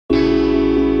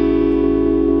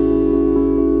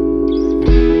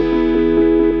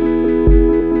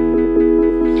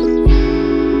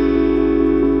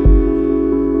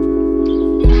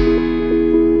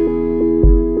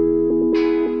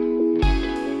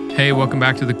Hey, welcome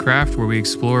back to The Craft, where we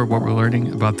explore what we're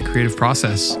learning about the creative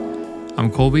process. I'm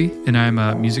Colby, and I'm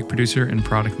a music producer and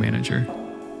product manager.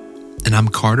 And I'm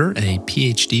Carter, a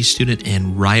PhD student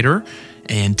and writer.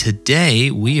 And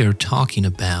today we are talking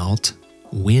about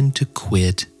when to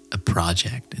quit a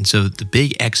project. And so the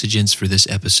big exigence for this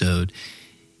episode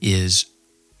is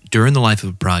during the life of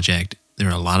a project, there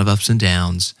are a lot of ups and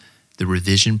downs. The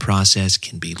revision process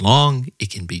can be long, it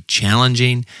can be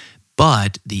challenging,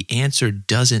 but the answer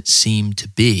doesn't seem to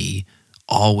be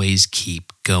always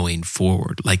keep going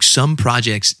forward. Like some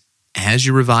projects, as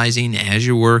you're revising, as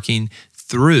you're working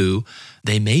through,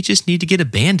 they may just need to get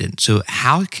abandoned. So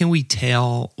how can we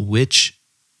tell which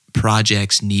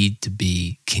projects need to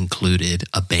be concluded,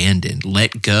 abandoned,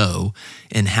 let go,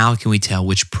 and how can we tell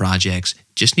which projects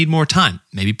just need more time?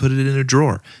 Maybe put it in a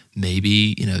drawer.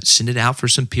 Maybe, send it out for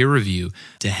some peer review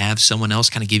to have someone else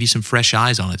kind of give you some fresh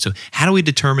eyes on it. So how do we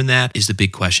determine that is the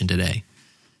big question today.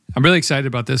 I'm really excited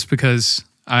about this because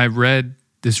I read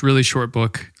this really short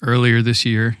book earlier this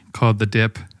year called The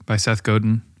Dip by Seth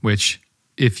Godin, which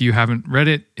if you haven't read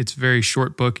it, it's a very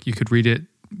short book. You could read it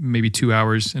maybe 2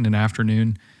 hours in an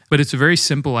afternoon. But it's a very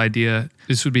simple idea.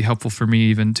 This would be helpful for me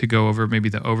even to go over maybe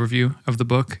the overview of the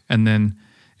book and then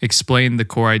explain the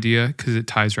core idea because it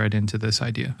ties right into this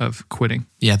idea of quitting.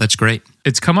 Yeah, that's great.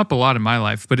 It's come up a lot in my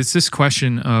life, but it's this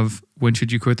question of when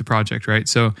should you quit the project, right?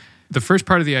 So the first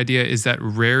part of the idea is that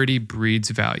rarity breeds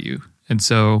value. And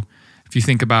so if you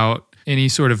think about any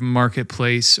sort of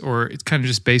marketplace, or it's kind of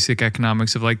just basic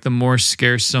economics of like the more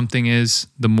scarce something is,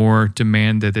 the more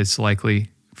demand that it's likely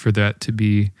for that to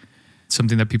be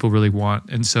something that people really want.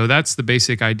 And so that's the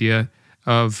basic idea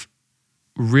of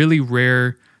really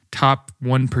rare top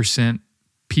 1%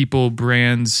 people,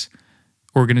 brands,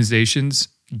 organizations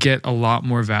get a lot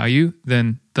more value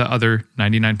than the other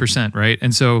 99%, right?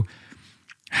 And so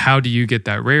how do you get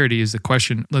that rarity is the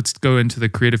question. Let's go into the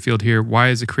creative field here. Why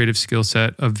is a creative skill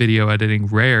set of video editing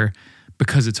rare?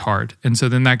 Because it's hard. And so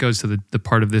then that goes to the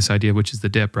part of this idea, which is the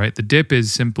dip, right? The dip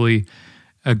is simply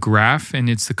a graph, and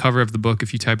it's the cover of the book.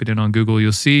 If you type it in on Google,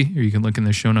 you'll see, or you can look in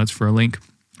the show notes for a link.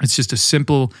 It's just a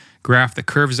simple graph that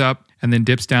curves up and then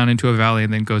dips down into a valley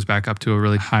and then goes back up to a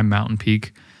really high mountain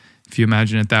peak, if you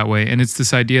imagine it that way. And it's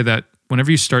this idea that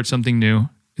whenever you start something new,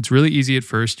 it's really easy at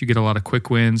first. You get a lot of quick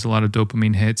wins, a lot of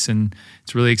dopamine hits, and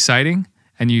it's really exciting,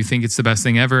 and you think it's the best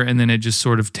thing ever, and then it just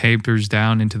sort of tapers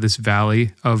down into this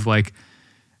valley of like,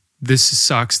 this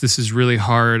sucks, this is really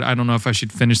hard, I don't know if I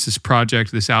should finish this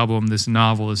project, this album, this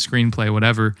novel, this screenplay,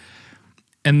 whatever.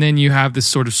 And then you have this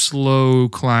sort of slow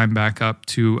climb back up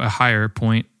to a higher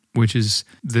point, which is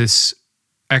this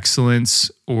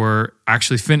excellence, or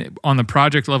actually on the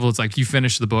project level, it's like you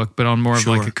finish the book, but on more of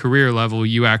like a career level,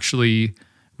 you actually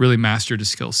really mastered a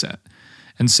skill set.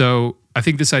 And so I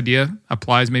think this idea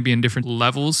applies maybe in different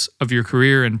levels of your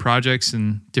career and projects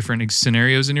and different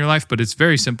scenarios in your life, but it's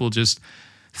very simple. Just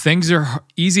things are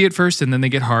easy at first and then they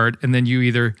get hard, and then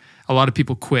a lot of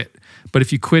people quit. But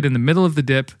if you quit in the middle of the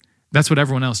dip, that's what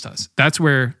everyone else does. That's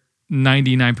where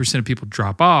 99% of people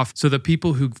drop off. So the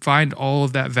people who find all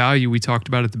of that value we talked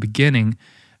about at the beginning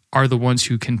are the ones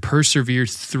who can persevere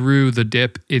through the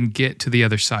dip and get to the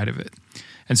other side of it.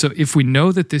 And so if we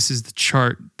know that this is the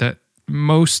chart that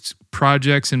most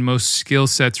projects and most skill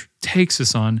sets takes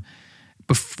us on,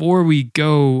 before we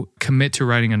go commit to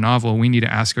writing a novel, we need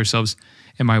to ask ourselves,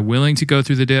 am I willing to go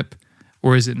through the dip,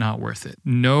 or is it not worth it?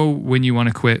 Know when you want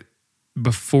to quit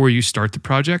before you start the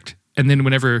project. And then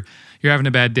whenever you're having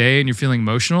a bad day and you're feeling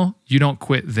emotional, you don't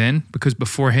quit then, because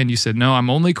beforehand you said, no, I'm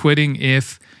only quitting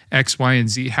if X, Y, and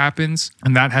Z happens.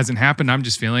 And that hasn't happened. I'm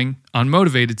just feeling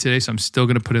unmotivated today, so I'm still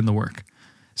going to put in the work.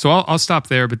 So I'll stop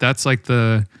there, but that's like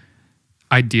the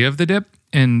idea of the dip.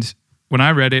 And when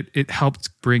I read it, it helped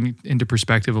bring into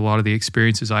perspective a lot of the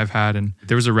experiences I've had. And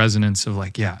there was a resonance of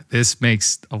like, yeah, this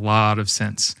makes a lot of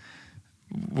sense.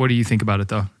 What do you think about it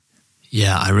though?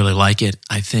 Yeah, I really like it.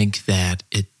 I think that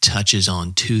it touches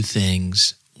on two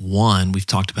things. One, we've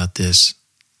talked about this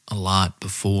a lot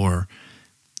before.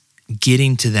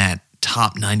 Getting to that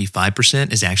top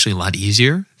 95% is actually a lot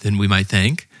easier than we might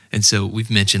think. And so we've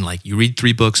mentioned like you read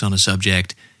 3 books on a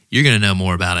subject, you're going to know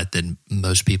more about it than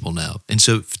most people know. And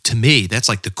so to me, that's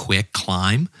like the quick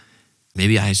climb.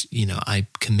 Maybe I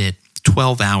commit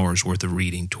 12 hours worth of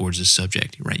reading towards this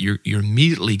subject, right? You're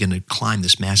immediately going to climb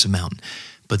this massive mountain.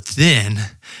 But then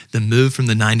the move from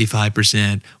the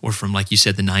 95% or from, like you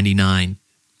said, the 99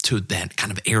 to that kind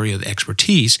of area of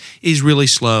expertise is really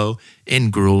slow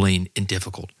and grueling and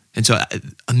difficult. And so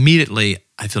immediately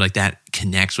I feel like that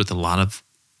connects with a lot of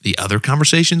the other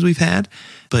conversations we've had.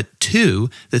 But 2,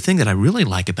 the thing that I really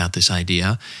like about this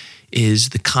idea is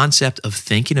the concept of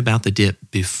thinking about the dip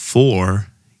before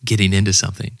getting into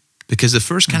something. Because the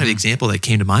first kind of example that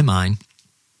came to my mind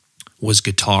was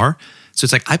guitar. So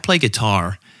it's like I play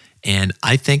guitar, and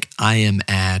I think I am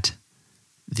at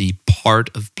the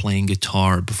part of playing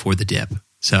guitar before the dip.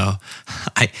 So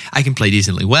I can play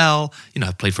decently well.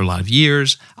 I've played for a lot of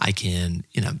years. I can,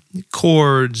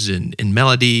 chords and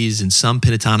melodies and some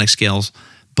pentatonic scales.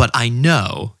 But I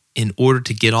know in order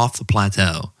to get off the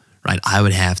plateau, right, I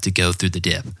would have to go through the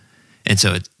dip. And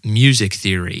so it's music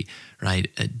theory, right,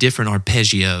 different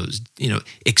arpeggios,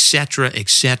 et cetera, et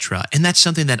cetera. And that's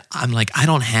something that I'm like, I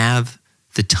don't have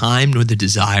the time nor the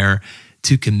desire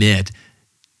to commit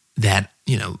that,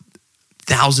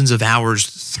 thousands of hours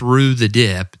through the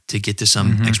dip to get to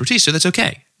some expertise. So that's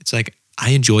okay. It's like,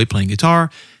 I enjoy playing guitar.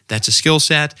 That's a skill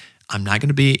set. I'm not going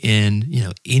to be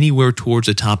in, anywhere towards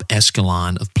the top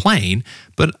echelon of playing,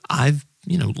 but I've,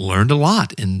 learned a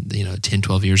lot in, 10,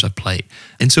 12 years I've played.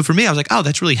 And so for me, I was like, oh,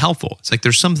 that's really helpful. It's like,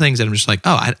 there's some things that I'm just like,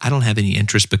 oh, I don't have any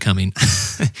interest becoming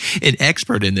an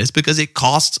expert in this because it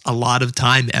costs a lot of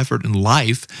time, effort, and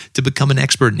life to become an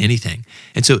expert in anything.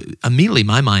 And so immediately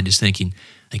my mind is thinking,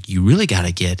 like, you really got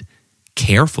to get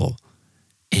careful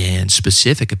and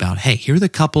specific about, hey, here are the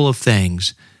couple of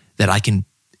things that I can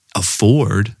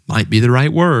afford, might be the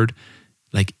right word,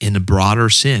 like in a broader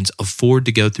sense, afford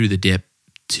to go through the dip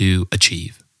to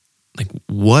achieve. Like,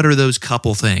 what are those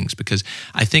couple things? Because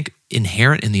I think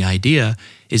inherent in the idea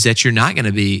is that you're not going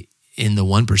to be in the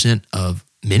 1% of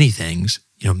many things.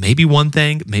 Maybe one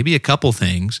thing, maybe a couple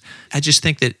things. I just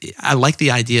think that I like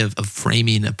the idea of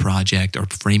framing a project or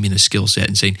framing a skill set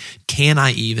and saying, can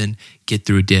I even get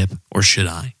through a dip or should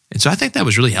I? And so I think that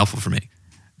was really helpful for me.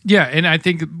 Yeah, and I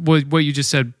think what you just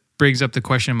said brings up the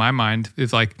question in my mind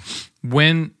is like,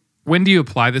 when do you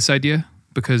apply this idea?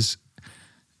 Because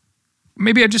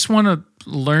maybe I just want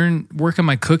to work on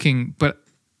my cooking, but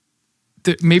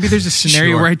maybe there's a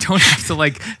scenario where I don't have to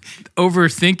like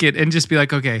overthink it and just be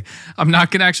like, okay, I'm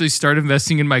not going to actually start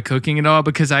investing in my cooking at all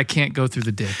because I can't go through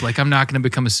the dip. Like, I'm not going to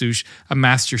become a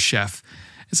master chef.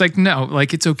 It's like, no,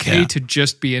 like it's okay to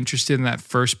just be interested in that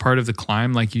first part of the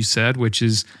climb, like you said, which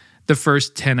is the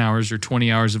first 10 hours or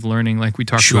 20 hours of learning, like we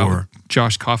talked about with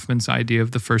Josh Kaufman's idea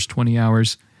of the first 20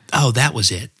 hours. Oh, that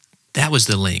was it. That was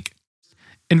the link.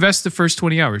 Invest the first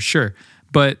 20 hours, sure.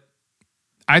 But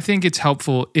I think it's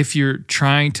helpful if you're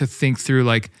trying to think through,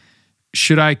 like,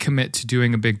 should I commit to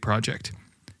doing a big project?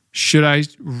 Should I,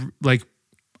 like,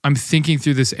 I'm thinking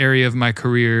through this area of my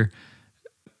career.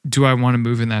 Do I want to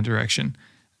move in that direction?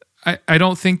 I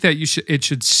don't think that it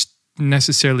should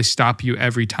necessarily stop you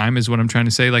every time is what I'm trying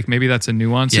to say. Like, maybe that's a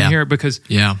nuance in here because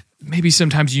maybe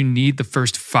sometimes you need the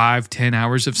first 5-10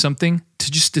 hours of something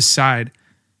to just decide,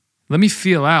 let me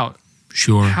feel out.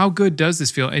 Sure. How good does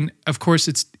this feel? And of course,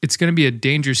 it's going to be a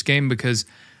dangerous game because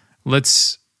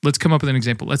let's come up with an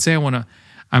example. Let's say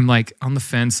I'm like on the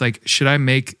fence, like, should I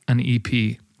make an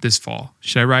EP this fall?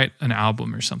 Should I write an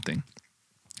album or something?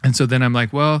 And so then I'm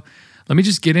like, well, let me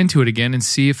just get into it again and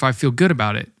see if I feel good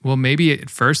about it. Well, maybe at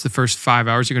first, the first 5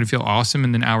 hours are going to feel awesome.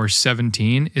 And then hour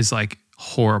 17 is like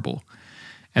horrible.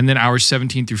 And then hours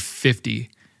 17 through 50,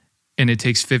 and it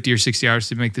takes 50 or 60 hours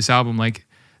to make this album, like,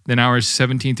 then hours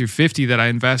 17 through 50 that I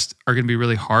invest are going to be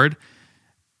really hard.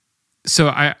 So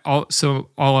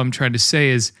all I'm trying to say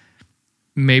is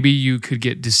maybe you could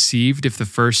get deceived if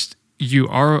you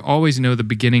always know the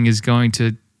beginning is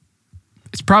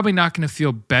it's probably not going to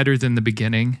feel better than the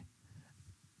beginning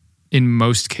in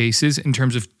most cases in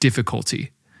terms of difficulty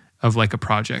of like a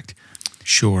project.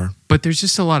 Sure. But there's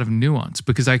just a lot of nuance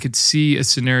because I could see a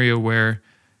scenario where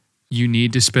you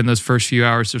need to spend those first few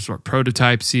hours to sort of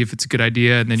prototype, see if it's a good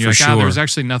idea. And then you're like, there's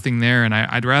actually nothing there. And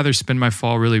I'd rather spend my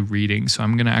fall really reading. So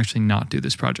I'm going to actually not do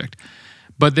this project.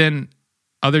 But then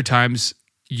other times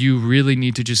you really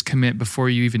need to just commit before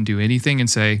you even do anything and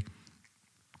say,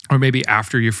 or maybe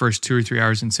after your first 2 or 3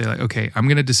 hours and say like, okay, I'm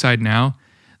going to decide now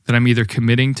that I'm either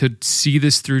committing to see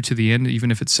this through to the end,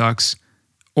 even if it sucks,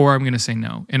 or I'm going to say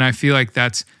no. And I feel like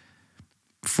that's,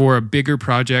 for a bigger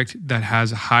project that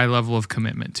has a high level of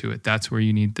commitment to it, that's where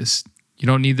you need this. You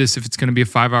don't need this if it's going to be a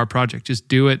 5-hour project. Just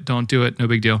do it, don't do it, no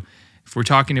big deal. If we're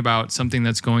talking about something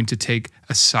that's going to take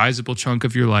a sizable chunk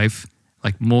of your life,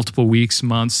 like multiple weeks,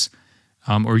 months,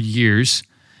 or years,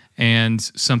 and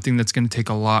something that's going to take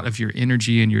a lot of your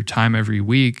energy and your time every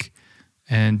week,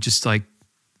 and just like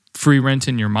free rent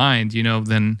in your mind,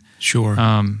 then sure.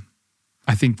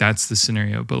 I think that's the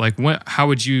scenario. But like, how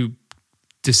would you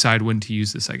decide when to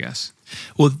use this, I guess?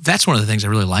 Well, that's one of the things I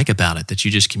really like about it that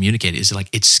you just communicated is like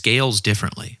it scales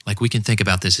differently. Like we can think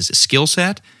about this as a skill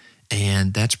set,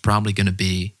 and that's probably going to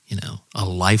be, a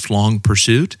lifelong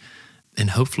pursuit. and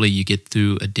hopefully you get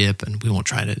through a dip, and we won't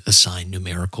try to assign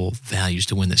numerical values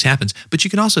to when this happens, but you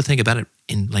can also think about it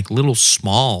in like little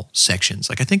small sections.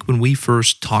 Like I think when we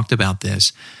first talked about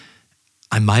this,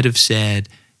 I might have said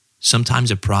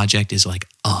sometimes a project is like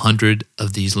 100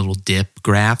 of these little dip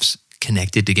graphs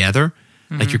connected together.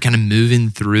 Like you're kind of moving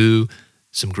through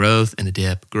some growth and a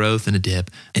dip, growth and a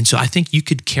dip. And so I think you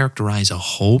could characterize a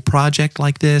whole project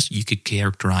like this. You could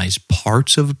characterize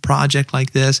parts of a project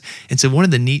like this. And so one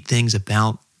of the neat things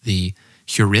about the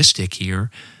heuristic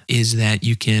here is that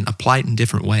you can apply it in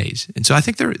different ways. And so I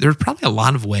think there are probably a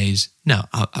lot of ways. No,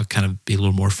 I'll kind of be a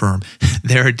little more firm.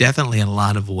 There are definitely a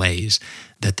lot of ways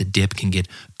that the dip can get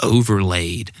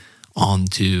overlaid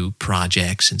onto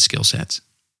projects and skill sets.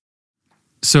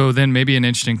 So then maybe an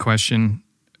interesting question.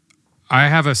 I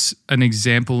have an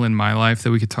example in my life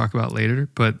that we could talk about later,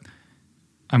 but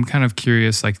I'm kind of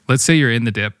curious. Like, let's say you're in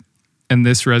the dip, and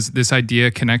this idea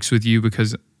connects with you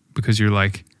because you're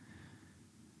like,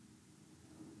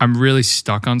 I'm really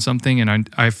stuck on something, and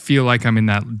I feel like I'm in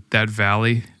that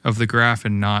valley of the graph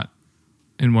and not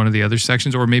in one of the other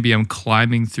sections, or maybe I'm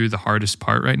climbing through the hardest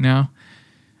part right now.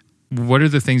 What are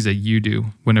the things that you do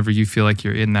whenever you feel like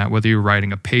you're in that, whether you're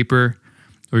writing a paper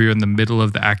or you're in the middle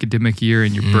of the academic year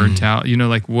and you're burnt out,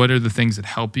 like what are the things that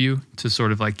help you to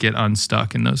sort of like get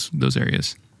unstuck in those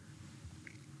areas?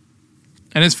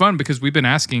 And it's fun because we've been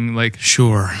asking like,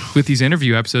 sure, with these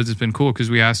interview episodes, it's been cool because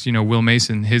we asked, Will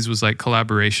Mason, his was like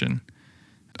collaboration.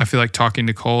 I feel like talking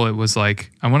to Cole, it was like,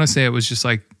 I want to say it was just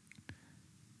like,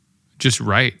 just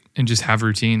write and just have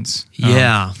routines.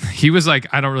 Yeah. He was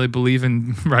like, I don't really believe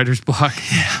in writer's block.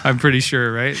 Yeah. I'm pretty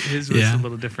sure, right? His was a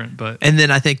little different, but. And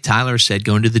then I think Tyler said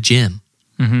going to the gym.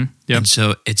 Mm-hmm. Yep. And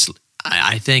so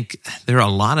I think there are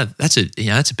a lot of, that's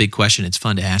a big question. It's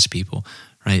fun to ask people,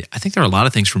 right? I think there are a lot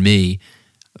of things for me.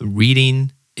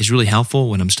 Reading is really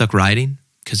helpful when I'm stuck writing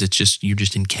because you're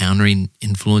just encountering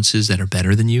influences that are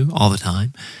better than you all the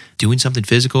time. Doing something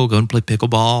physical, going to play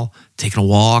pickleball, taking a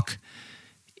walk,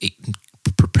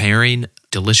 preparing a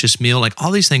delicious meal, like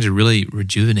all these things are really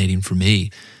rejuvenating for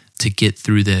me to get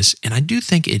through this. And I do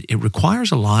think it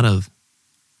requires a lot of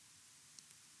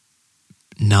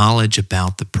knowledge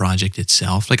about the project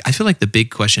itself. Like I feel like the big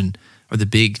question or the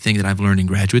big thing that I've learned in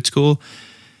graduate school,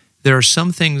 there are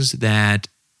some things that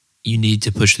you need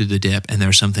to push through the dip and there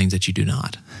are some things that you do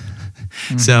not.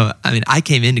 Mm-hmm. So, I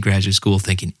came into graduate school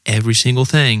thinking every single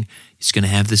thing is going to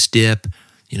have this dip.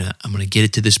 I'm going to get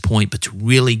it to this point, but to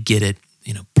really get it,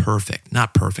 perfect,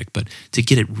 not perfect, but to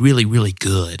get it really, really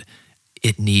good,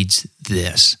 it needs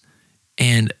this.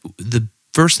 And the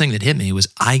first thing that hit me was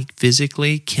I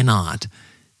physically cannot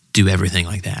do everything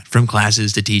like that, from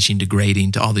classes to teaching to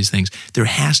grading to all these things. There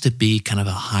has to be kind of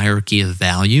a hierarchy of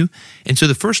value. And so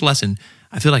the first lesson,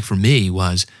 I feel like for me,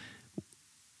 was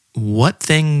what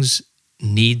things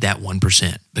need that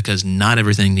 1%, because not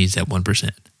everything needs that 1%.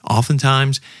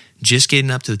 Oftentimes, just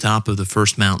getting up to the top of the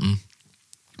first mountain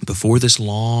before this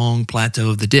long plateau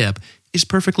of the dip is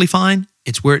perfectly fine.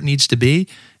 It's where it needs to be.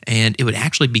 And it would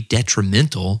actually be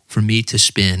detrimental for me to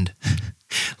spend,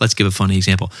 let's give a funny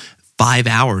example, 5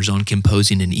 hours on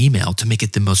composing an email to make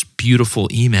it the most beautiful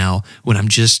email when I'm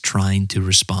just trying to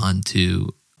respond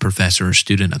to professor or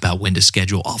student about when to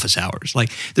schedule office hours. Like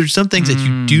there's some things that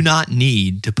you do not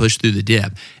need to push through the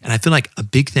dip. And I feel like a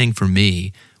big thing for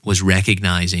me was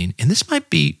recognizing, and this might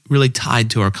be really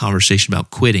tied to our conversation about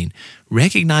quitting,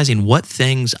 recognizing what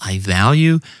things I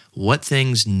value, what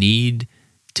things need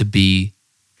to be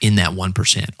in that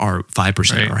 1% or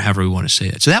 5%, right, or however we want to say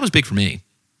it. So that was big for me.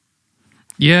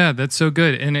 Yeah, that's so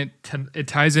good. And it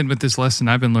ties in with this lesson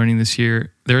I've been learning this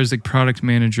year. There is a product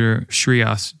manager,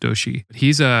 Shreyas Doshi.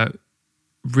 He's a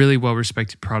really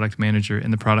well-respected product manager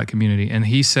in the product community. And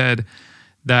he said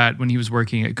that when he was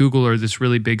working at Google or this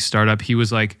really big startup, he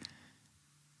was like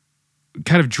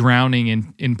kind of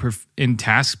drowning in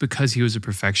tasks because he was a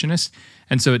perfectionist.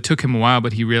 And so it took him a while,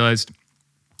 but he realized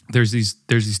there's these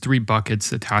 3 buckets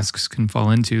that tasks can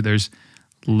fall into. There's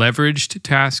leveraged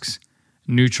tasks,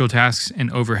 neutral tasks,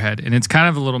 and overhead. And it's kind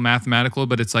of a little mathematical,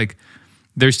 but it's like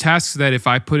there's tasks that if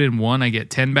I put in 1, I get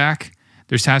 10 back.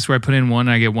 There's tasks where I put in 1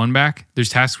 and I get 1 back. There's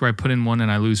tasks where I put in 1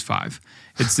 and I lose 5.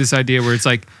 It's this idea where it's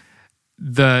like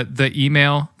the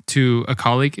email to a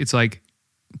colleague, it's like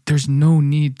there's no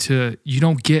need to, you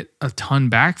don't get a ton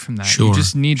back from that. Sure, you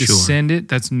just need to send it.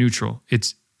 That's neutral.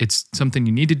 It's something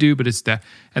you need to do, but it's that.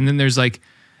 And then there's like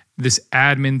this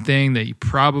admin thing that you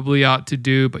probably ought to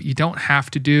do, but you don't have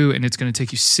to do, and it's going to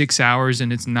take you 6 hours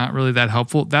and it's not really that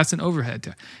helpful. That's an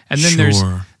overhead. And then there's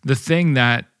the thing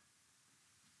that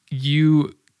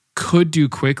you could do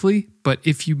quickly, but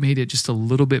if you made it just a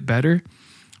little bit better,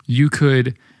 you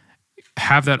could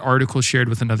have that article shared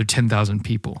with another 10,000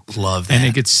 people. Love that. And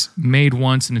it gets made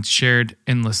once and it's shared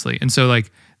endlessly. And so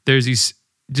like there's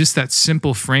just that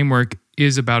simple framework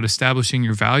is about establishing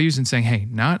your values and saying, hey,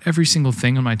 not every single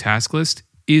thing on my task list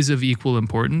is of equal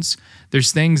importance.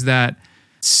 There's things that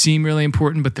seem really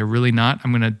important, but they're really not.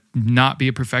 I'm going to not be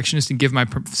a perfectionist and give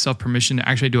myself permission to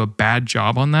actually do a bad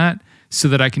job on that so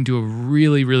that I can do a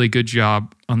really, really good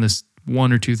job on this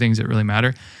one or two things that really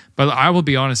matter. But I will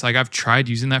be honest, like I've tried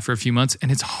using that for a few months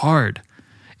and it's hard.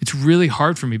 It's really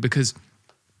hard for me because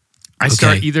I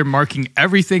start either marking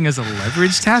everything as a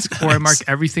leverage task or I mark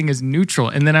everything as neutral.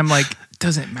 And then I'm like,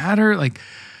 does it matter? Like,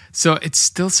 so it's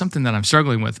still something that I'm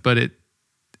struggling with, but it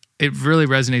really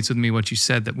resonates with me what you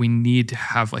said, that we need to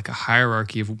have like a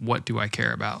hierarchy of what do I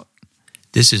care about.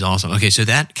 This is awesome. Okay, so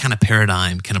that kind of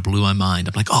paradigm kind of blew my mind.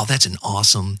 I'm like, oh, that's an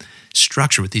awesome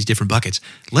structure with these different buckets.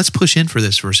 Let's push in for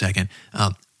this for a second.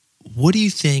 What do you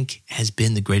think has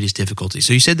been the greatest difficulty?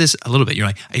 So you said this a little bit. You're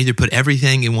like, I either put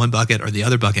everything in one bucket or the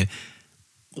other bucket.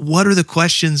 What are the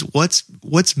questions? What's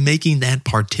making that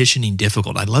partitioning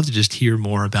difficult? I'd love to just hear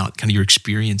more about kind of your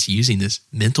experience using this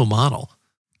mental model.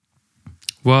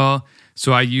 Well,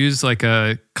 so I use like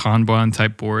a Kanban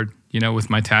type board, with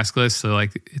my task list. So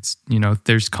like it's,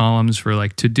 there's columns for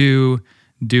like to do,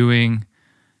 doing,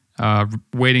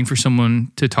 waiting for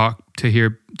someone to talk, to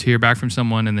hear back from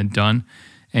someone, and then done.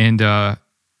 And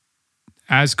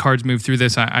as cards move through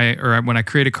this, when I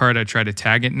create a card, I try to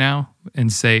tag it now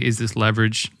and say, is this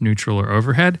leverage, neutral, or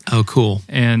overhead? Oh, cool.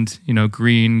 And,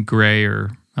 green, gray,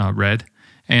 or red.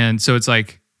 And so it's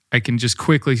like, I can just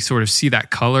quickly sort of see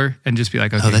that color and just be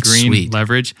like, okay, green, sweet.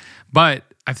 Leverage. But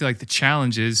I feel like the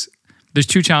challenge is, there's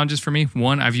two challenges for me.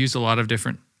 One, I've used a lot of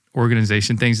different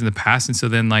organization things in the past. And so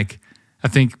then like, I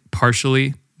think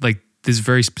partially like this is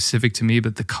very specific to me,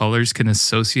 but the colors can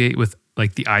associate with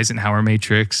like the Eisenhower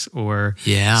matrix or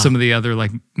some of the other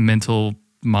like mental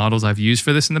models I've used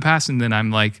for this in the past. And then I'm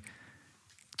like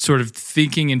sort of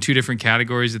thinking in two different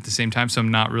categories at the same time. So I'm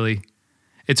not really,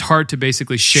 it's hard to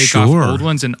basically shake off old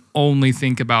ones and only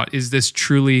think about, is this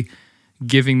truly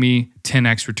giving me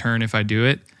 10x return if I do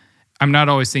it? I'm not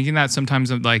always thinking that. Sometimes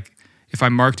I'm like, if I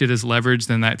marked it as leverage,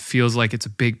 then that feels like it's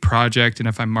a big project. And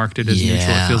if I marked it as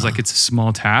neutral, it feels like it's a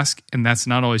small task. And that's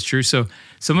not always true. So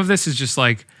some of this is just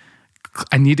like,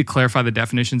 I need to clarify the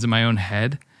definitions in my own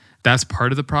head. That's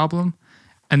part of the problem.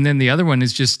 And then the other one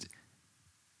is just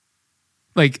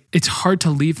like, it's hard to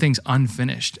leave things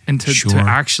unfinished and to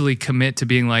actually commit to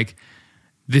being like,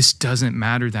 this doesn't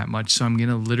matter that much. So I'm going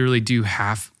to literally do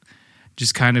half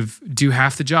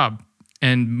the job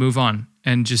and move on.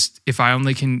 And just, if I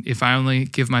only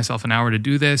give myself an hour to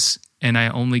do this and I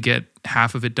only get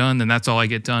half of it done, then that's all I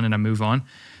get done and I move on.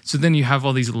 So then you have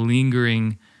all these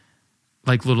lingering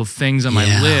like little things on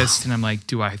my list. And I'm like,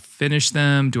 do I finish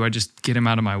them? Do I just get them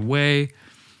out of my way?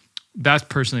 That's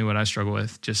personally what I struggle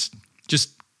with. Just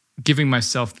giving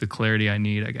myself the clarity I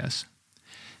need, I guess.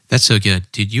 That's so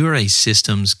good. Dude, you are a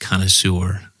systems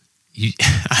connoisseur.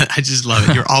 I just love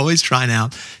it. You're always trying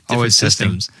out different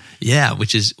systems. Yeah,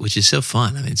 which is so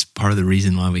fun. I mean, it's part of the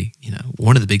reason why we,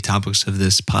 one of the big topics of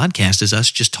this podcast is us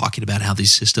just talking about how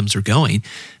these systems are going.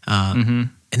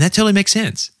 And that totally makes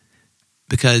sense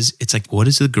because it's like, what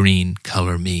does the green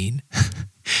color mean?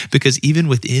 Because even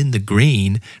within the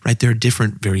green, right, there are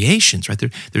different variations, right?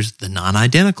 There's the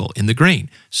non-identical in the green.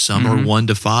 Some are 1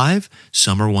 to 5,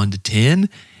 some are 1 to 10,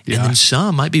 and then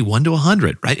some might be 1 to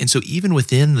 100, right? And so even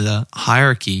within the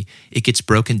hierarchy, it gets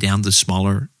broken down to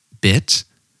smaller bits.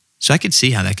 So I could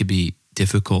see how that could be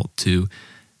difficult to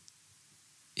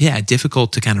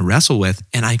kind of wrestle with.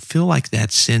 And I feel like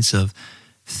that sense of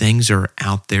things are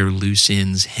out there, loose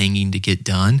ends hanging to get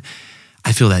done.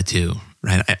 I feel that too,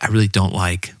 right? I really don't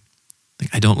like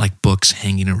I don't like books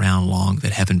hanging around long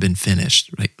that haven't been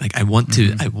finished, right? Like I want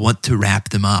to wrap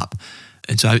them up.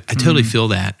 And so I totally feel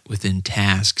that within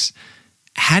tasks.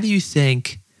 How do you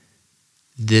think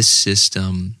this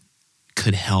system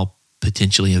could help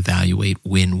potentially evaluate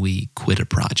when we quit a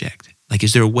project? Like,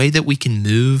 is there a way that we can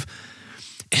move?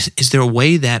 Is there a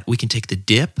way that we can take the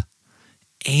dip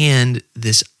and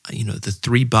this, the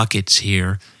 3 buckets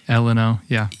here? L and O,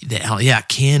 yeah. The L, yeah.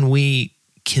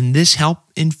 Can this help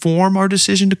inform our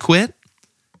decision to quit?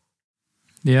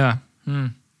 Yeah.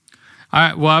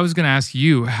 I was going to ask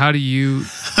you, how do you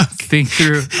think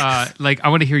through, I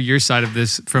want to hear your side of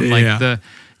this from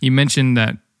you mentioned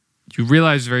that you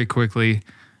realized very quickly,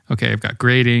 okay, I've got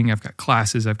grading, I've got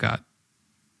classes, I've got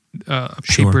a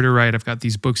paper to write, I've got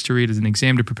these books to read as an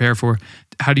exam to prepare for.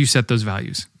 How do you set those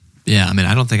values? Yeah, I mean,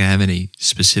 I don't think I have any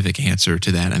specific answer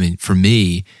to that. I mean, for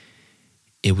me,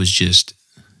 it was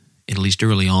at least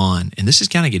early on, and this is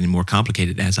kind of getting more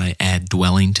complicated as I add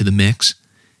dwelling to the mix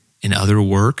and other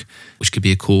work, which could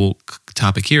be a cool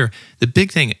topic here. The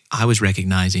big thing I was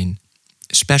recognizing,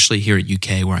 especially here at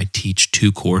UK where I teach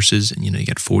 2 courses and, you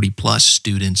got 40 plus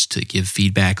students to give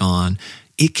feedback on,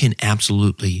 it can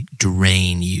absolutely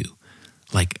drain you.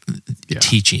 Like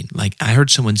teaching. Like I heard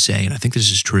someone say, and I think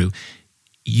this is true,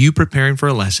 you preparing for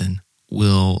a lesson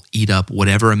will eat up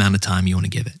whatever amount of time you want to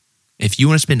give it. If you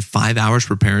want to spend 5 hours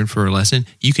preparing for a lesson,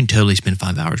 you can totally spend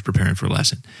 5 hours preparing for a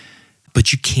lesson.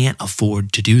 But you can't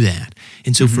afford to do that.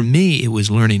 And so for me, it was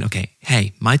learning, okay,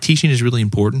 hey, my teaching is really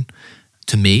important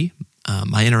to me,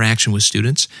 my interaction with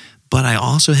students, but I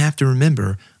also have to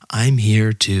remember I'm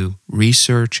here to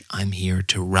research, I'm here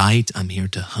to write, I'm here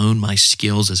to hone my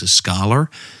skills as a scholar.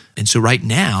 And so right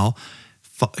now,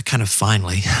 kind of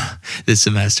finally this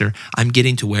semester, I'm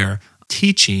getting to where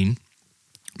teaching,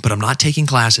 but I'm not taking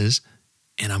classes,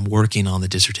 and I'm working on the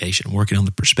dissertation, I'm working on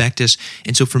the prospectus.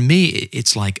 And so for me,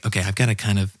 it's like, okay, I've got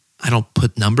to I don't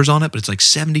put numbers on it, but it's like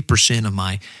 70% of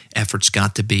my efforts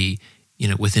got to be,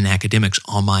 within academics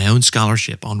on my own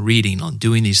scholarship, on reading, on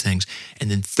doing these things. And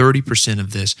then 30%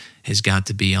 of this has got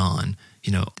to be on,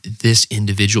 this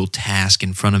individual task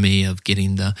in front of me of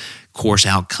getting the course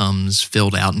outcomes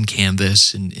filled out in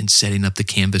Canvas and setting up the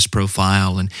Canvas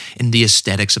profile and the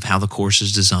aesthetics of how the course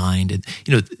is designed. And,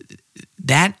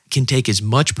 that can take as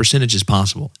much percentage as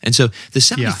possible. And so the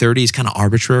 70-30 is kind of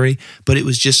arbitrary, but it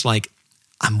was just like,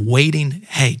 I'm waiting.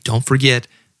 Hey, don't forget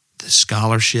the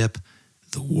scholarship,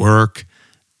 the work.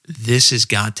 This has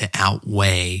got to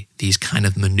outweigh these kind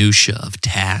of minutia of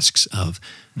tasks of,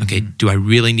 okay, do I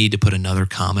really need to put another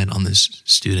comment on this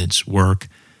student's work?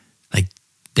 Like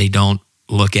they don't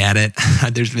look at it.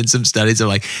 There's been some studies that are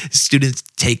like students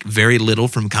take very little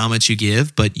from comments you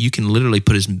give, but you can literally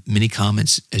put as many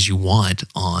comments as you want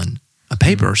on a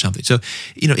paper or something. So,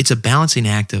 it's a balancing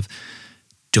act of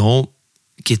don't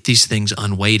get these things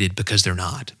unweighted because they're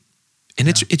not. And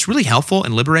it's really helpful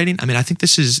and liberating. I mean, I think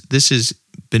this has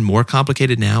been more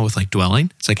complicated now with like dwelling.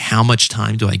 It's like, how much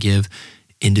time do I give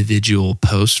individual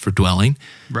posts for dwelling?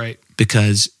 Right.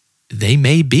 Because they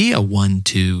may be a 1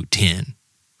 to 10.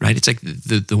 Right? It's like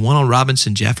the one on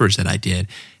Robinson Jeffers that I did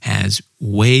has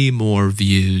way more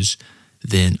views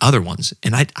than other ones.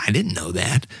 And I didn't know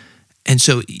that. And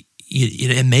so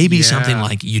it may be something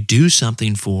like you do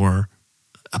something for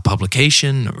a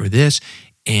publication or this,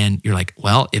 and you're like,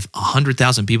 well, if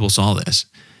 100,000 people saw this,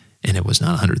 and it was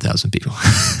not 100,000 people,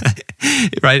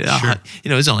 right? Sure.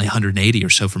 It was only 180 or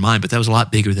so for mine, but that was a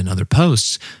lot bigger than other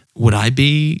posts. Could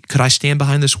I stand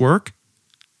behind this work?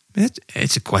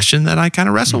 It's a question that I kind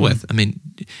of wrestle with. I mean,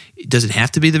 does it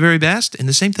have to be the very best? And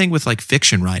the same thing with like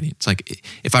fiction writing. It's like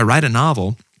if I write a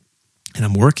novel and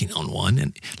I'm working on one,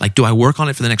 and like, do I work on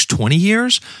it for the next 20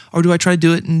 years or do I try to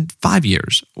do it in 5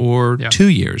 years or 2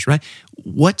 years, right?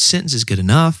 What sentence is good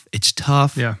enough? It's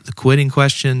tough. Yeah. The quitting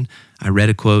question. I read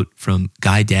a quote from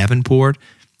Guy Davenport,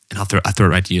 and I'll throw it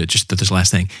right to you, just this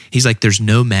last thing. He's like, there's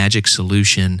no magic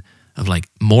solution of like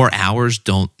more hours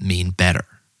don't mean better.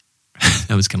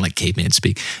 That was kind of like caveman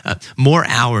speak. More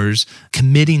hours,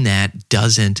 committing that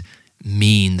doesn't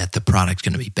mean that the product's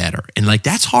going to be better. And like,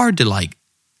 that's hard to like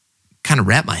kind of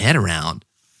wrap my head around.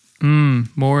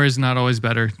 More is not always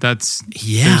better. There's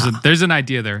an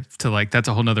idea there to like, that's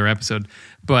a whole nother episode.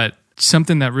 But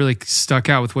something that really stuck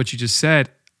out with what you just said,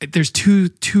 there's two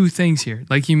things here.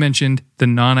 Like you mentioned, the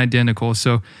non-identical.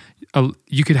 So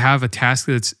you could have a task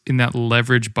that's in that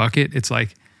leverage bucket. It's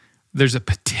like, there's a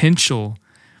potential.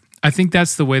 I think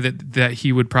that's the way that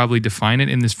he would probably define it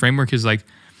in this framework is like,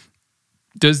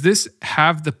 does this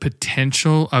have the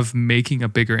potential of making a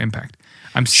bigger impact?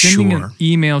 I'm sending an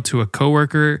email to a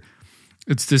coworker.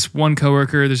 It's this one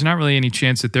coworker. There's not really any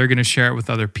chance that they're going to share it with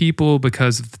other people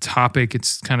because of the topic.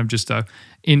 It's kind of just a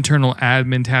internal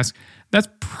admin task. That's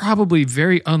probably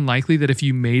very unlikely that if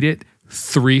you made it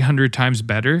 300 times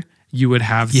better, you would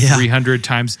have 300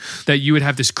 times that you would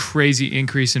have this crazy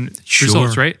increase in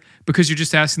results, right? Because you're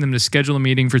just asking them to schedule a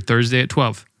meeting for Thursday at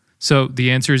 12. So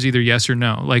the answer is either yes or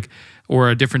no, or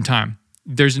a different time.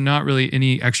 There's not really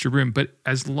any extra room. But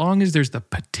as long as there's the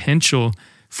potential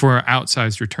for an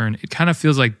outsized return, it kind of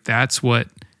feels like that's what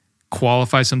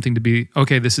qualifies something to be,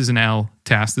 okay, this is an L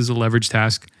task, this is a leverage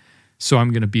task, so I'm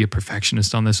going to be a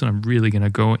perfectionist on this and I'm really going to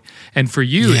go. And for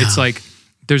you, it's like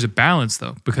there's a balance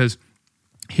though, because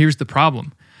here's the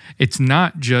problem. It's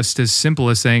not just as simple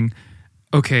as saying,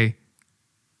 okay,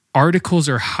 articles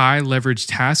are high leverage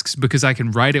tasks because I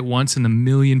can write it once and 1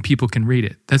 million people can read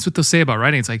it. That's what they'll say about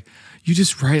writing. It's like, you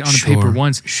just write on a paper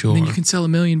once, and then you can sell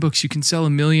 1 million books. You can sell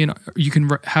 1 million, you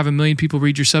can have 1 million people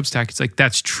read your Substack. It's like,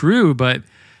 that's true, but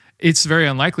it's very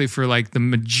unlikely for like the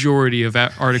majority of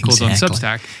articles on Exactly.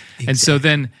 Substack. And so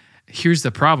then here's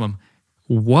the problem.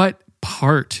 What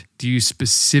part do you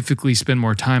specifically spend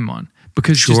more time on?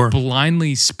 Because Sure. just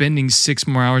blindly spending 6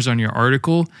 more hours on your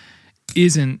article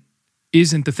isn't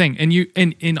the thing.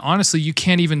 And honestly, you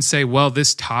can't even say, well,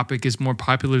 this topic is more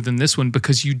popular than this one,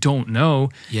 because you don't know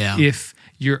Yeah. if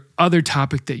your other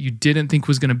topic that you didn't think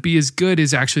was going to be as good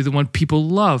is actually the one people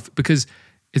love. Because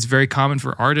it's very common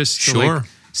for artists to Sure. like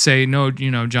say, no,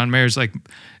 John Mayer's like,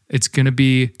 it's going to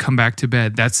be Come Back to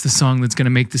Bed. That's the song that's going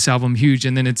to make this album huge.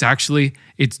 And then it's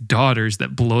Daughters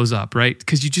that blows up, right?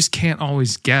 Because you just can't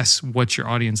always guess what your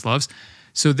audience loves.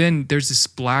 So then there's this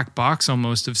black box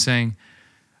almost of saying,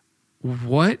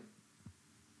 what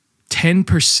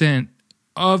 10%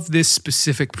 of this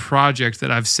specific project that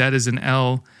I've set as an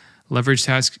L leverage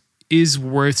task is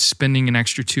worth spending an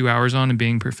extra 2 hours on and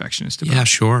being perfectionist about? Yeah,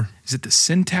 sure. Is it the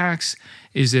syntax?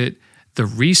 Is it the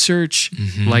research?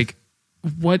 Like,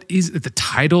 what is it, the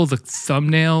title, the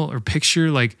thumbnail or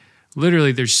picture? Like,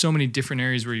 literally, there's so many different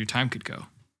areas where your time could go.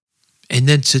 And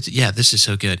then, this is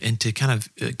so good. And to kind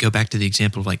of go back to the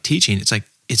example of like teaching, it's like,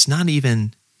 it's not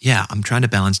even, I'm trying to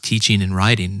balance teaching and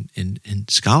writing and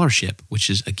scholarship, which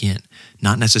is, again,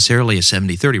 not necessarily a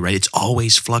 70-30, right? It's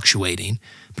always fluctuating,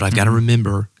 but I've got to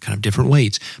remember kind of different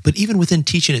weights. But even within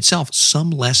teaching itself, some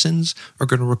lessons are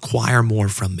going to require more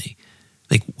from me.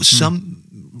 Like some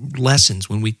lessons,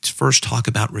 when we first talk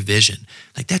about revision,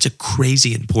 like that's a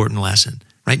crazy important lesson,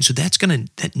 right? And so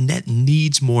that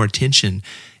needs more attention.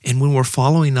 And when we're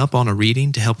following up on a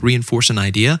reading to help reinforce an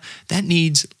idea, that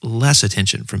needs less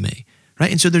attention from me,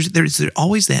 right? And so there's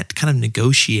always that kind of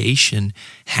negotiation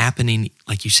happening,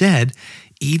 like you said,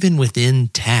 even within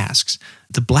tasks.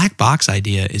 The black box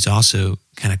idea is also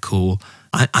kind of cool.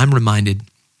 I'm reminded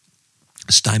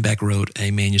Steinbeck wrote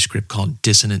a manuscript called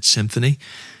Dissonant Symphony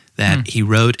that he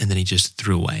wrote and then he just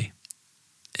threw away.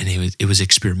 And it was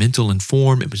experimental in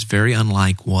form. It was very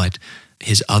unlike what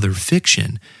his other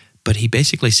fiction. But he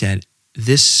basically said,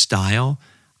 this style,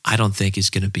 I don't think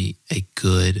is going to be a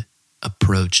good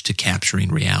approach to capturing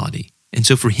reality. And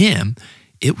so for him,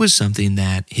 it was something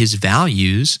that his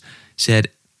values said,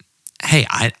 hey,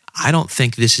 I don't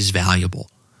think this is valuable.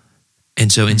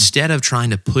 And so instead of trying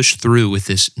to push through with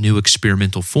this new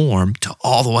experimental form to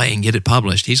all the way and get it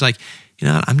published, he's like,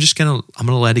 I'm going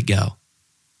to let it go.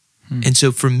 And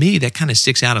so for me, that kind of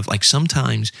sticks out of like,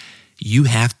 sometimes you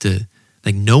have to,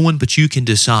 like, no one but you can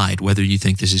decide whether you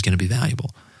think this is going to be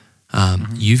valuable.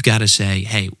 You've got to say,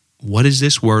 hey, what is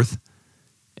this worth?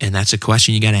 And that's a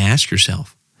question you got to ask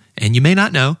yourself. And you may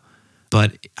not know,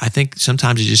 but I think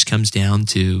sometimes it just comes down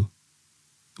to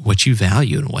what you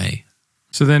value in a way.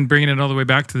 So then bringing it all the way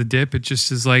back to the dip, it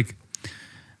just is like,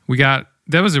 that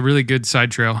was a really good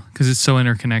side trail because it's so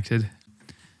interconnected.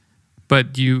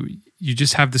 But you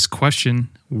just have this question,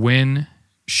 when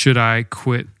should I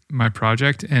quit my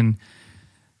project? And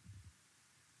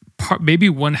maybe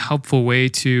one helpful way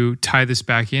to tie this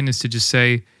back in is to just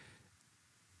say,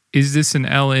 is this an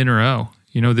L, in, or O?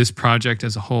 This project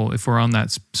as a whole, if we're on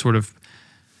that sort of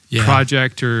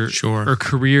project or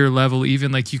career level,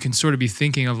 even, like, you can sort of be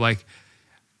thinking of like,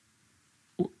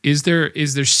 is there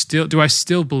still, do I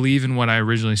still believe in what I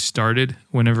originally started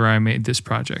whenever I made this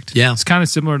project? Yeah. It's kind of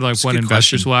similar to like what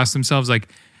investors will ask themselves, like,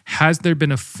 has there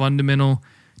been a fundamental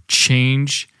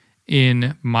change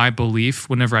in my belief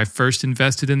whenever I first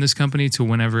invested in this company to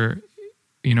whenever,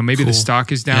 maybe the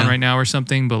stock is down right now or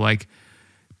something, but like,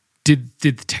 did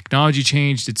the technology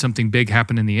change? Did something big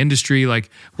happen in the industry? Like,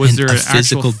 was there an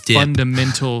actual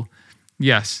fundamental,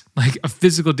 like a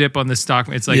physical dip on the stock?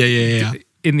 It's like,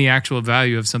 in the actual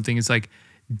value of something, it's like,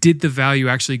 did the value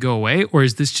actually go away, or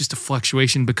is this just a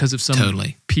fluctuation because of some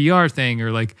PR thing?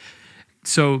 Or like,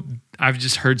 so I've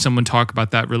just heard someone talk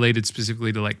about that related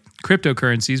specifically to like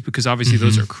cryptocurrencies, because obviously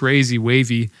those are crazy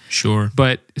wavy. Sure.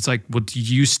 But it's like, well, do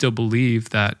you still believe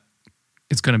that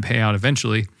it's going to pay out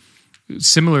eventually?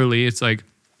 Similarly, it's like,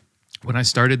 when I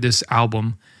started this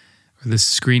album or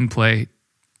this screenplay,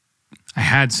 I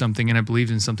had something and I believed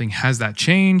in something. Has that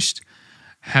changed?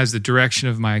 Has the direction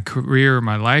of my career or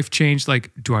my life changed? Like,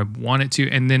 do I want it to?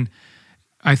 And then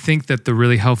I think that the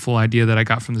really helpful idea that I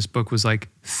got from this book was like,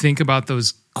 think about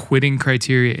those quitting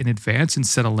criteria in advance and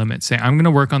set a limit. Say, I'm going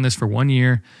to work on this for 1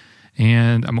 year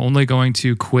and I'm only going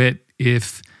to quit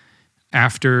if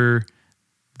after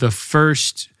the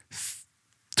first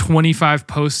 25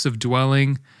 posts of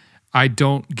Dwelling, I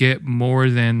don't get more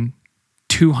than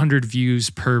 200 views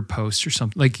per post or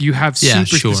something. Like, you have super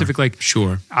specific, like,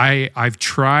 I've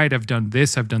tried, I've done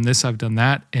this, I've done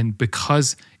that. And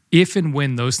because if and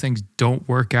when those things don't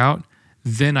work out,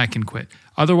 then I can quit.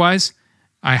 Otherwise,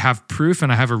 I have proof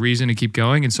and I have a reason to keep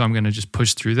going. And so I'm going to just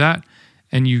push through that.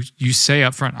 And you say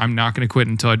up front, I'm not going to quit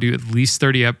until I do at least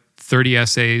 30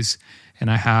 essays.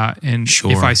 And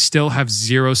Sure. if I still have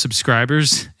 0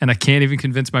 subscribers and I can't even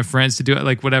convince my friends to do it,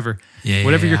 like whatever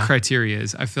your criteria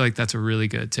is, I feel like that's a really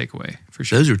good takeaway for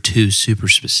sure. Those are 2 super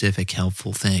specific,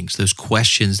 helpful things. Those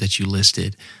questions that you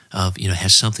listed of,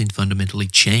 has something fundamentally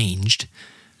changed,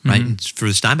 right? And for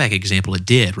the Steinbach example, it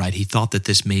did, right? He thought that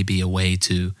this may be a way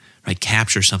to, right,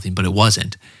 capture something, but it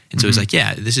wasn't. And so it's like,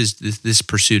 yeah, this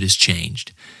pursuit has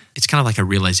changed. It's kind of like a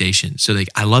realization. So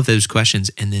I love those questions.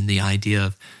 And then the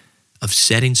idea of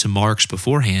setting some marks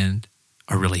beforehand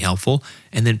are really helpful.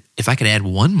 And then if I could add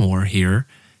one more here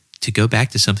to go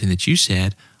back to something that you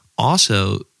said,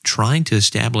 also trying to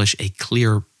establish a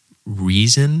clear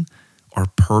reason or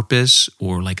purpose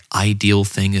or like ideal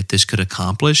thing that this could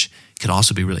accomplish could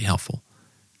also be really helpful.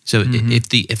 So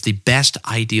if the best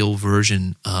ideal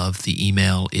version of the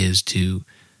email is to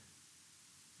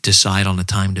decide on a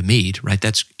time to meet, right?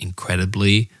 That's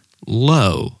incredibly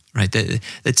low, right?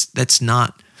 That's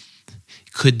not.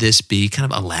 Could this be kind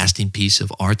of a lasting piece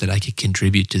of art that I could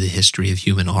contribute to the history of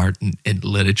human art and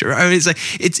literature? I mean,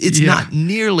 it's not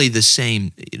nearly the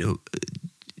same,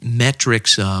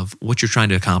 metrics of what you're trying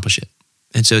to accomplish it.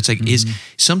 And so it's like,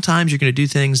 sometimes you're going to do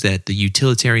things that the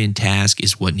utilitarian task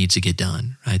is what needs to get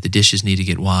done, right? The dishes need to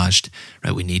get washed,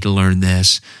 right? We need to learn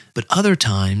this. But other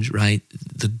times, right,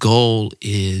 the goal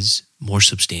is more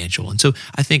substantial. And so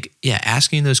I think,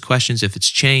 asking those questions, if it's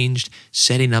changed,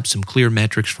 setting up some clear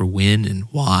metrics for when and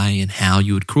why and how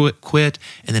you would quit,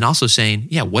 and then also saying,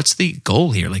 what's the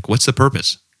goal here? Like, what's the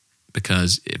purpose?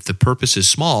 Because if the purpose is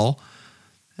small,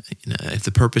 if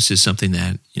the purpose is something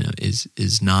that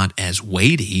is not as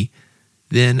weighty,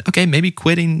 then okay, maybe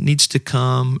quitting needs to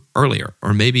come earlier,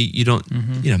 or maybe you don't.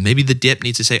 Maybe the dip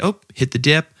needs to say, "Oh, hit the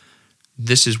dip.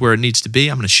 This is where it needs to be.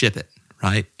 I'm going to ship it."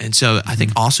 Right, and so I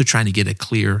think also trying to get a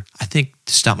clear. I think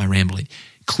to stop my rambling,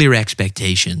 clear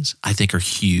expectations I think are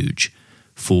huge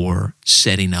for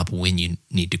setting up when you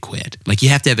need to quit. Like you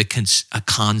have to have a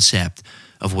concept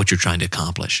of what you're trying to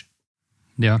accomplish.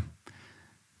 Yeah.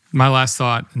 My last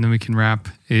thought, and then we can wrap,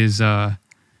 is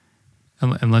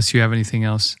unless you have anything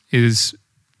else, is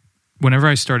whenever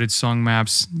I started Song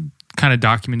Maps, kind of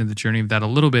documented the journey of that a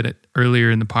little bit earlier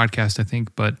in the podcast, I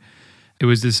think, but it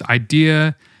was this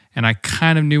idea, and I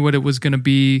kind of knew what it was going to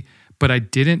be, but I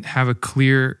didn't have a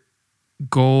clear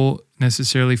goal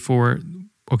necessarily for,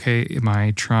 okay, what am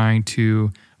I trying to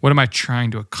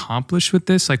accomplish with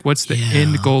this? Like, what's the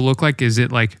end goal look like? Is it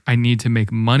like I need to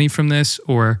make money from this,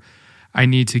 or I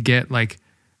need to get like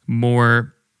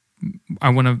more, I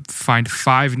want to find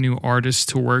 5 new artists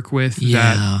to work with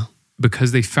that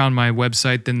because they found my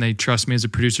website, then they trust me as a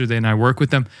producer, then I work with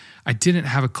them. I didn't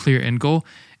have a clear end goal,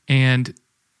 and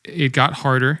it got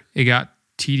harder, it got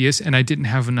tedious, and I didn't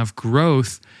have enough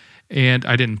growth, and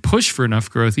I didn't push for enough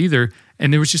growth either.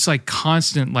 And there was just like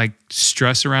constant like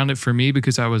stress around it for me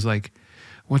because I was like,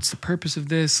 what's the purpose of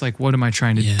this? Like, what am I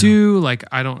trying to do? Like,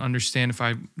 I don't understand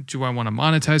do I want to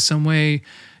monetize some way?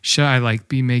 Should I like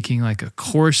be making like a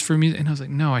course for me? And I was like,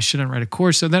 no, I shouldn't write a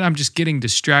course. So then I'm just getting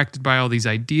distracted by all these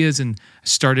ideas, and I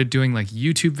started doing like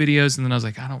YouTube videos. And then I was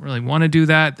like, I don't really want to do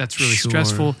that. That's really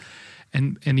stressful.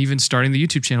 And even starting the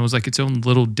YouTube channel was like its own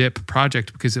little dip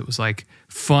project because it was like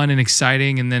fun and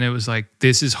exciting. And then it was like,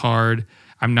 this is hard.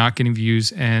 I'm not getting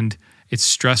views, and it's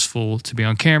stressful to be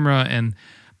on camera, and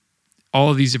all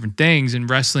of these different things, and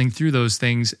wrestling through those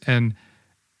things. And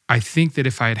I think that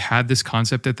if I had had this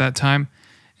concept at that time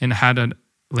and had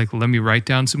let me write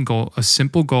down a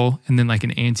simple goal, and then like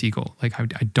an anti-goal. Like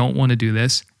I don't want to do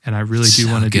this, and I really do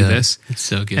want to do this. It's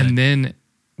so good. And then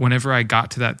whenever I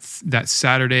got to that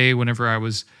Saturday, whenever I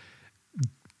was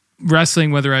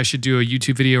wrestling whether I should do a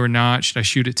YouTube video or not, should I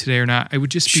shoot it today or not, it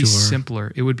would just be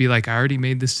simpler. It would be like, I already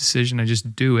made this decision, I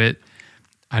just do it.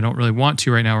 I don't really want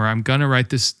to right now, or I'm going to write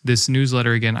this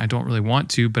newsletter again. I don't really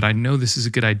want to, but I know this is a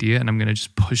good idea, and I'm going to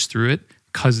just push through it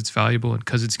because it's valuable and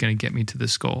because it's going to get me to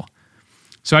this goal.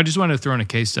 So I just wanted to throw in a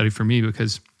case study for me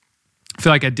because I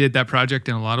feel like I did that project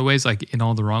in a lot of ways, like in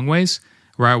all the wrong ways,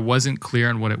 where I wasn't clear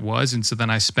on what it was. And so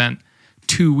then I spent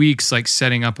 2 weeks like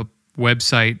setting up a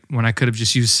website when I could have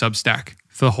just used Substack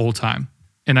for the whole time.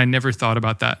 And I never thought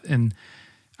about that. And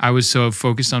I was so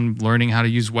focused on learning how to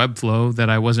use Webflow that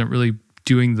I wasn't really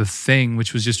doing the thing,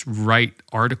 which was just write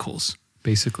articles,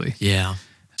 basically. Yeah.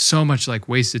 So much like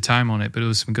wasted time on it, but it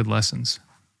was some good lessons.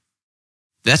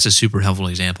 That's a super helpful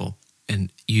example.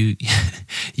 And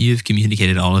you've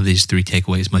communicated all of these 3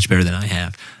 takeaways much better than I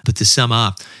have. But to sum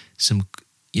up,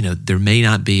 there may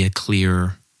not be a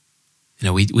clear,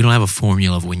 we don't have a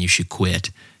formula of when you should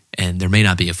quit. And there may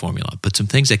not be a formula, but some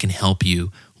things that can help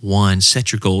you. One,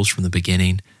 set your goals from the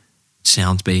beginning.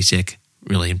 Sounds basic,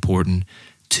 really important.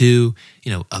 Two,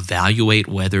 evaluate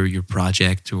whether your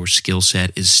project or skill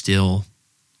set is still,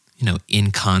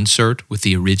 in concert with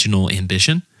the original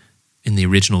ambition and the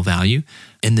original value.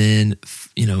 And then,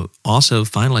 also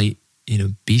finally,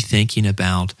 be thinking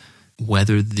about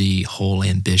whether the whole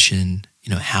ambition,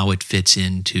 how it fits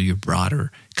into your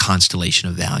broader constellation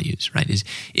of values, right?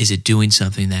 Is it doing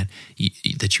something that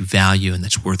you value and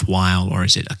that's worthwhile, or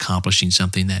is it accomplishing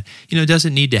something that,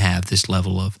 doesn't need to have this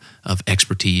level of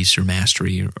expertise or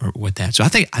mastery or what that? So I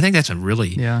think that's a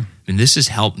really, this has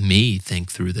helped me think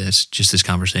through this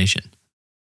conversation.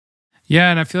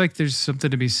 Yeah, and I feel like there's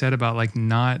something to be said about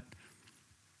not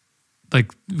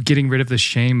getting rid of the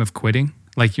shame of quitting.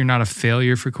 Like you're not a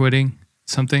failure for quitting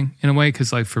something in a way,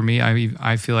 because for me,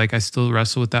 I feel like I still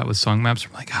wrestle with that with song maps.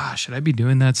 I'm like, should I be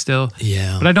doing that still?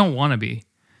 Yeah. But I don't want to be.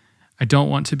 I don't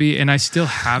want to be, and I still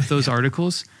have those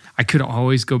articles. I could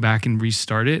always go back and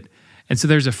restart it. And so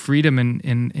there's a freedom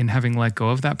in having let go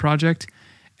of that project,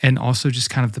 and also just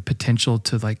kind of the potential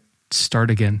to start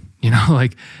again. I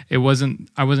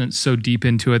wasn't so deep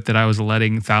into it that I was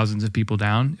letting thousands of people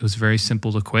down. It was very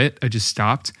simple to quit. I just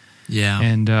stopped. Yeah.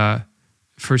 And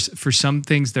for some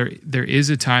things, there is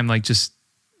a time just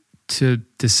to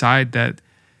decide that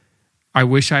I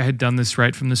wish I had done this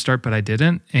right from the start, but I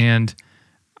didn't. And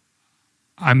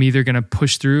I'm either going to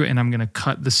push through and I'm going to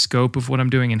cut the scope of what I'm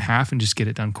doing in half and just get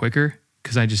it done quicker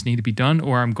because I just need to be done,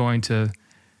 or I'm going to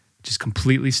just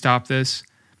completely stop this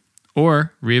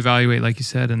or reevaluate, like you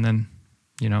said, and then,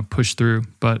 push through.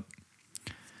 But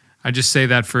I just say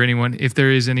that for anyone, if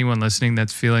there is anyone listening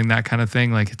that's feeling that kind of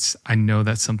thing, I know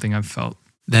that's something I've felt.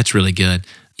 That's really good.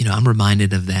 I'm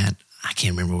reminded of that. I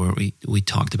can't remember where we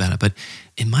talked about it, but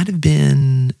it might have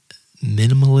been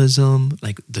minimalism,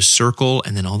 like the circle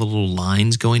and then all the little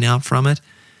lines going out from it.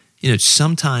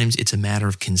 Sometimes it's a matter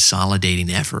of consolidating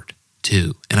effort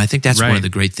too. And I think that's one of the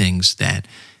great things that,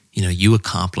 you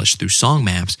accomplished through Song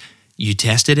Maps. You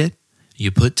tested it,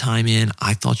 you put time in.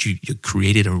 I thought you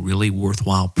created a really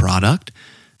worthwhile product.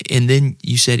 And then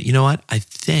you said, you know what? I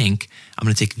think I'm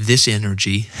going to take this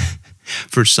energy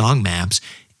for Song Maps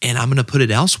and I'm going to put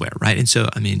it elsewhere, right? And so,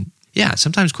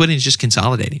 sometimes quitting is just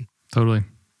consolidating. Totally.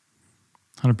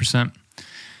 100%.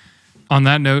 On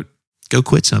that note, go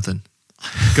quit something.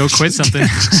 Go quit something.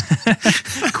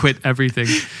 Quit everything.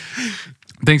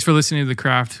 Thanks for listening to The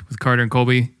Craft with Carter and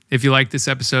Colby. If you liked this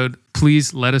episode,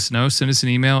 please let us know. Send us an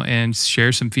email and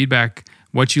share some feedback.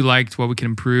 What you liked, what we can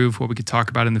improve, what we could talk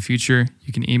about in the future.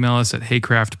 You can email us at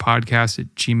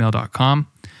heycraftpodcast@gmail.com.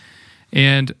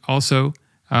 And also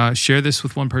share this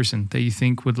with one person that you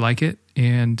think would like it,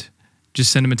 and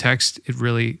just send them a text. It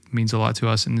really means a lot to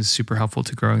us and is super helpful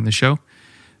to growing the show.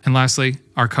 And lastly,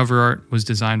 our cover art was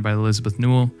designed by Elizabeth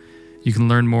Newell. You can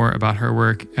learn more about her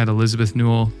work at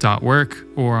elizabethnewell.work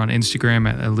or on Instagram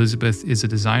at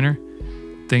ElizabethIsAdesigner.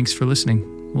 Thanks for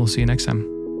listening. We'll see you next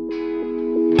time.